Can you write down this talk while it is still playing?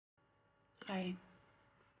Hi.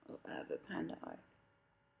 Oh, I have a panda eye.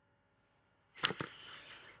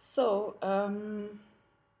 So, I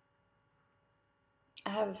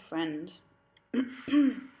have a friend,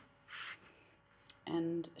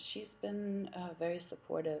 and she's been very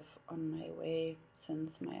supportive on my way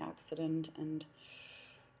since my accident, and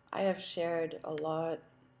I have shared a lot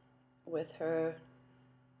with her.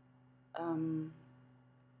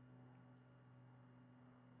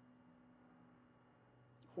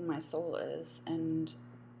 Who my soul is and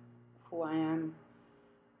who I am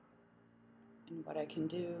and what I can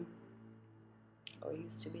do or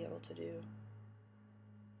used to be able to do.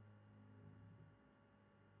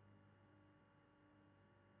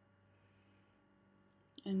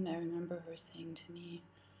 And I remember her saying to me,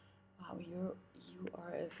 "Wow, you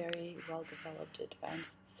are a very well developed,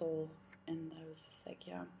 advanced soul." And I was just like,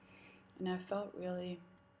 "Yeah." And I felt really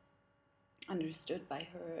understood by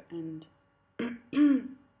her, and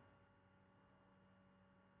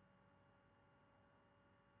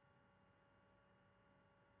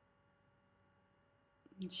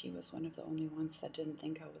she was one of the only ones that didn't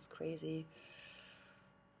think I was crazy,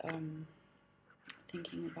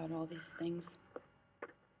 thinking about all these things.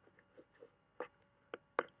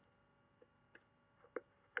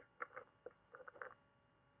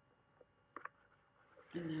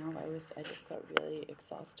 And now I just got really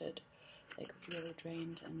exhausted, like really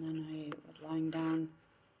drained, and then I was lying down,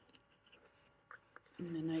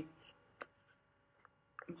 and then my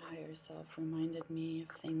higher self reminded me of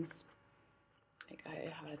things. Like I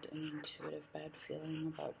had an intuitive bad feeling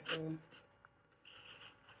about her.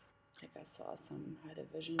 Like I had a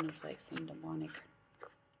vision of like some demonic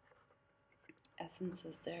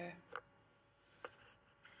essences there,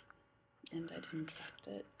 and I didn't trust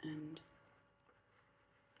it, and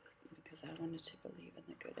because I wanted to believe in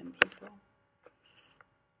the good in people.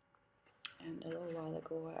 And a little while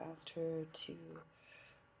ago I asked her to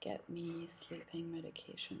get me sleeping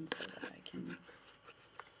medication so that I can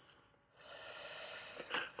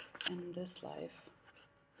end this life,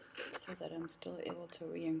 so that I'm still able to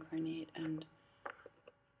reincarnate. And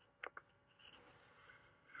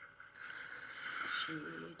she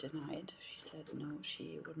denied. She said no,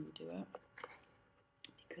 she wouldn't do it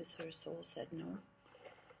because her soul said no.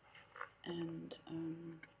 And I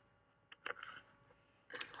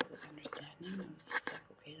was understanding. I was just like,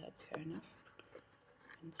 okay, that's fair enough.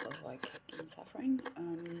 And so I kept on suffering.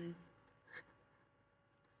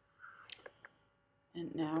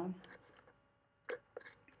 And now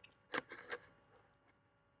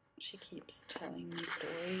she keeps telling me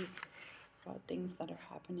stories about things that are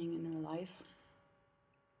happening in her life.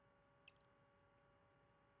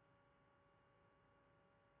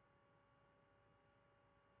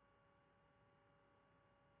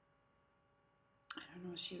 I don't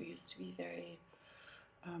know, she used to be very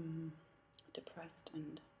depressed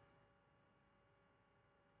and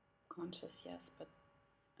conscious, yes, but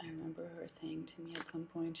I remember her saying to me at some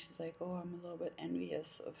point, she's like, "Oh, I'm a little bit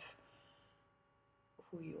envious of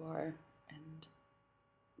who you are." And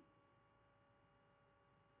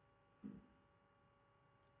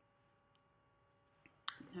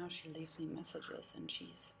now she leaves me messages, and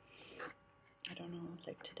I don't know,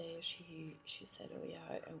 like today she said, "Oh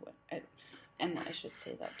yeah, and I should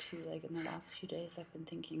say that too, like in the last few days I've been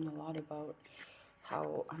thinking a lot about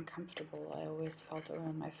how uncomfortable I always felt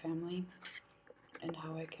around my family, and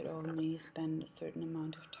how I could only spend a certain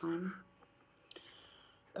amount of time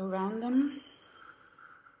around them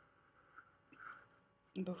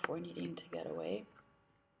before needing to get away."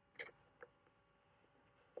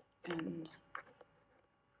 And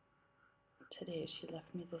today she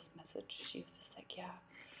left me this message. She was just like, "Yeah,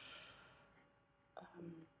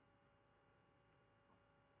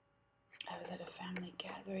 I was at a family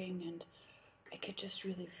gathering, and I could just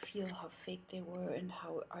really feel how fake they were and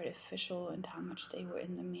how artificial and how much they were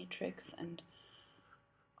in the matrix and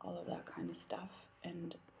all of that kind of stuff."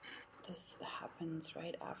 And this happens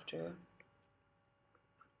right after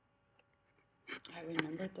I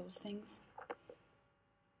remembered those things.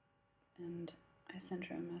 And I sent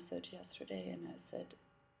her a message yesterday, and I said,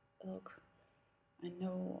 "Look, I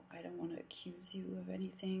know I don't want to accuse you of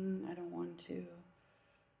anything. I don't want to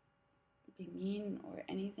be mean or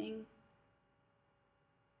anything.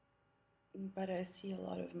 But I see a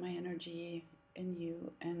lot of my energy in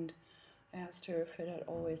you." And I asked her if it had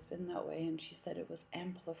always been that way, and she said it was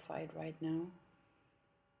amplified right now.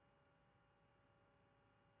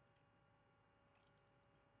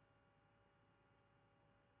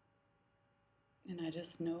 And I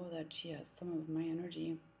just know that she has some of my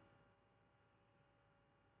energy.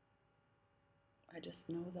 I just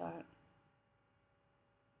know that.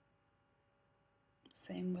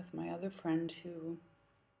 Same with my other friend who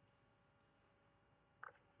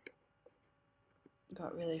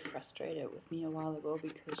got really frustrated with me a while ago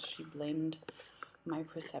because she blamed my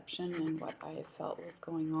perception and what I felt was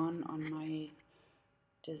going on my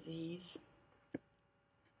disease,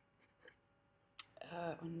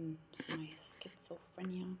 on my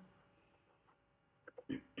schizophrenia.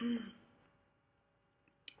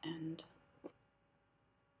 and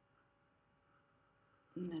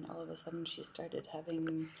then all of a sudden she started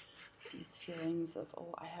having these feelings of,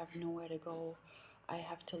 oh, I have nowhere to go. I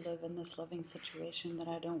have to live in this living situation that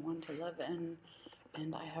I don't want to live in,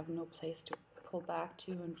 and I have no place to pull back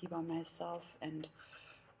to and be by myself, and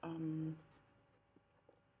I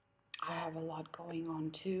have a lot going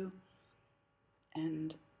on too,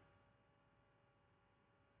 and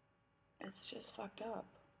it's just fucked up.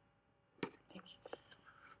 Like,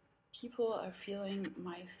 people are feeling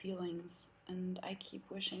my feelings, and I keep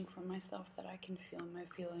wishing for myself that I can feel my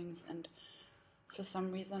feelings, and for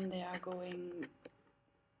some reason they are going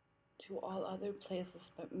to all other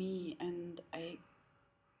places but me, and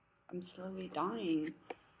I'm slowly dying.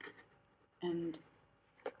 And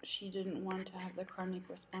she didn't want to have the chronic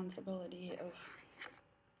responsibility of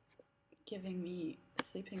giving me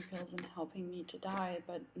sleeping pills and helping me to die,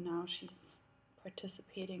 but now she's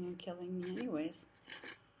participating in killing me anyways.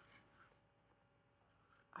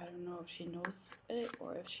 I don't know if she knows it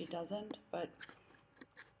or if she doesn't, but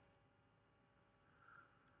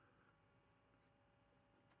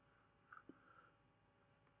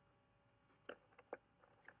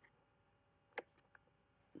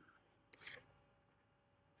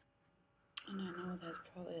and I know there's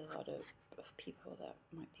probably a lot of people that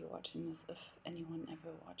might be watching this, if anyone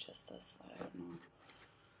ever watches this. I don't know.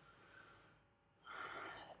 I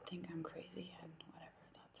think I'm crazy and whatever,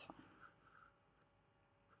 that's fine.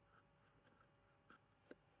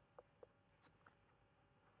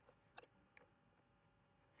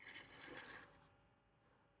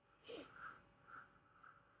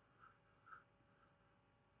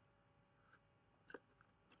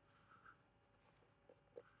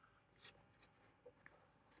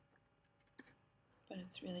 But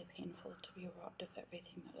it's really painful to be robbed of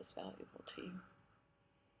everything that is valuable to you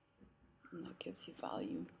and that gives you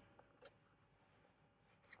value.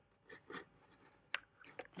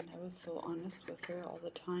 And I was so honest with her all the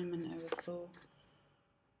time, and I was so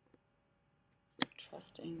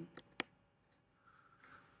trusting.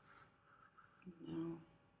 Now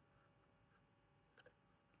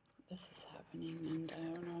this is happening, and I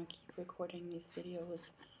don't know, I keep recording these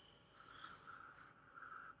videos,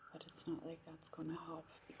 but it's not like that's gonna help,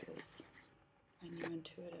 because I knew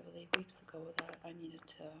intuitively weeks ago that I needed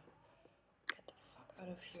to get the fuck out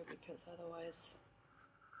of here, because otherwise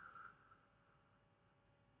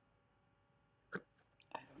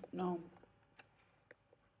I don't know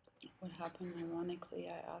what happened. Ironically,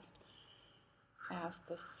 I asked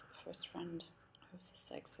this first friend, I was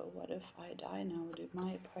just like, so what if I die now? Do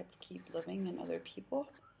my parts keep living in other people?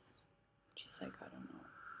 She's like, I don't know.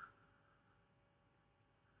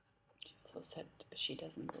 She also said she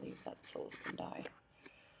doesn't believe that souls can die.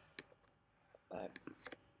 But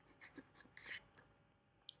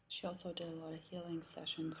she also did a lot of healing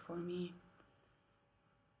sessions for me.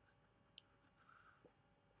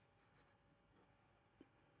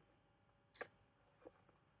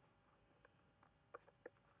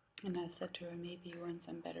 And I said to her, maybe once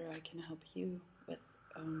I'm better, I can help you with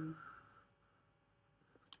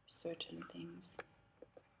certain things.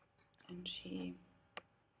 And she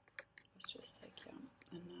was just like, yeah.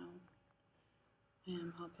 And now I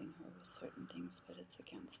am helping her with certain things, but it's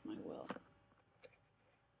against my will.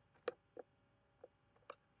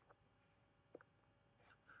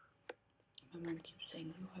 My mom keeps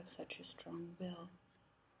saying, you have such a strong will.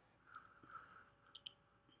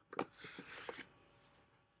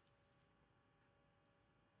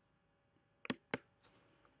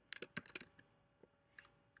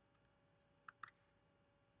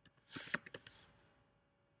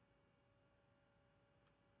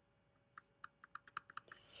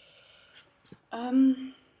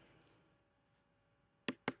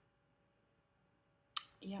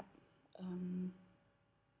 Yep.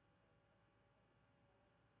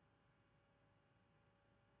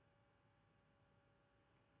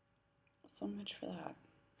 So much for that.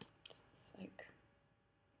 It's like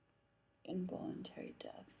involuntary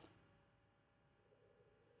death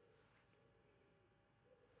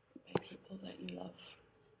by people that you love.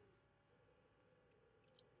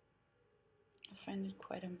 I find it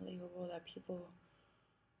quite unbelievable that people,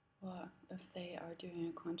 well, if they are doing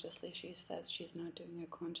it consciously, she says she's not doing it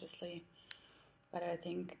consciously, but I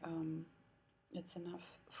think it's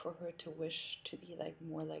enough for her to wish to be like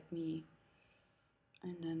more like me.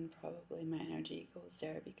 And then probably my energy goes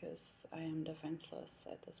there because I am defenseless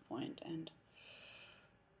at this point. And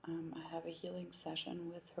I have a healing session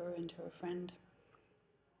with her and her friend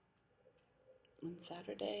on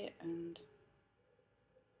Saturday, and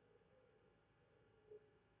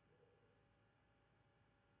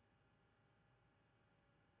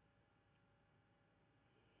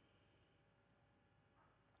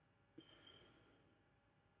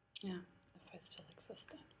yeah, if I still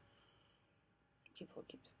existed. People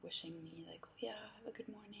keep wishing me like, oh yeah, have a good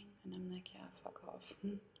morning, and I'm like, yeah, fuck off.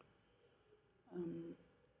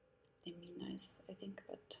 They mean nice, I think,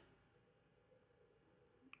 but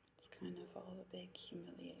it's kind of all a big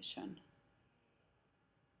humiliation.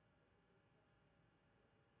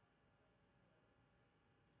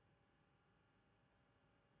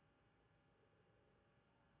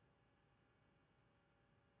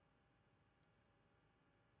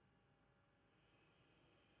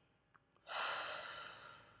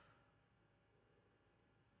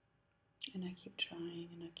 And I keep trying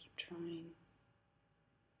and I keep trying.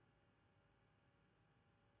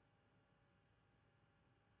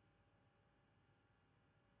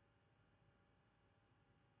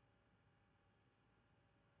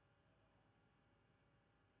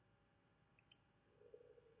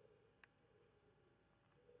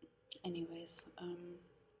 Anyways,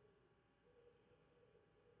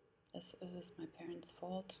 this is my parents'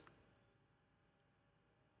 fault.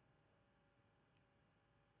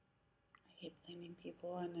 I hate blaming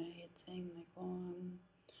people and I hate saying like, oh, I'm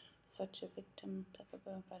such a victim, blah, blah,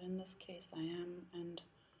 blah. But in this case I am, and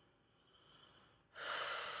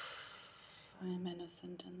I am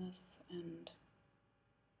innocent in this, and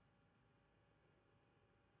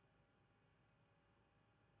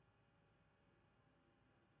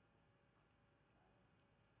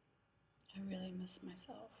I really miss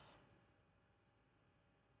myself.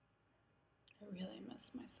 I really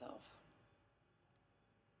miss myself.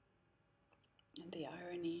 And the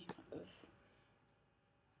irony of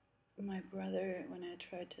my brother, when I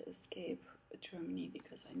tried to escape Germany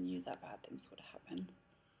because I knew that bad things would happen,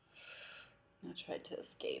 and I tried to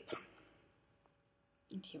escape,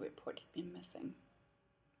 and he reported me missing.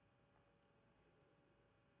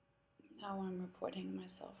 Now I'm reporting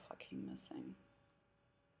myself fucking missing.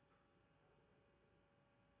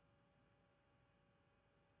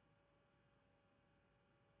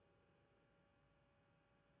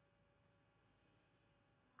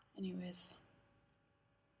 Anyways,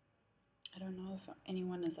 I don't know if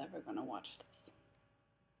anyone is ever gonna watch this.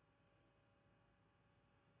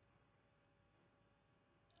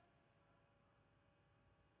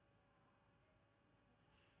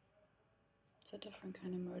 It's a different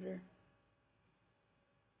kind of murder.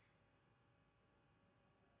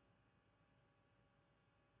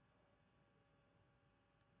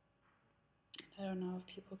 I don't know if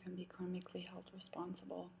people can be karmically held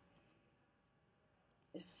responsible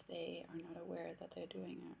if they are not aware that they're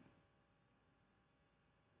doing it.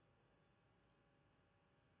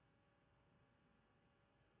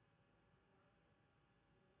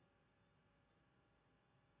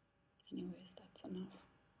 Anyways, that's enough.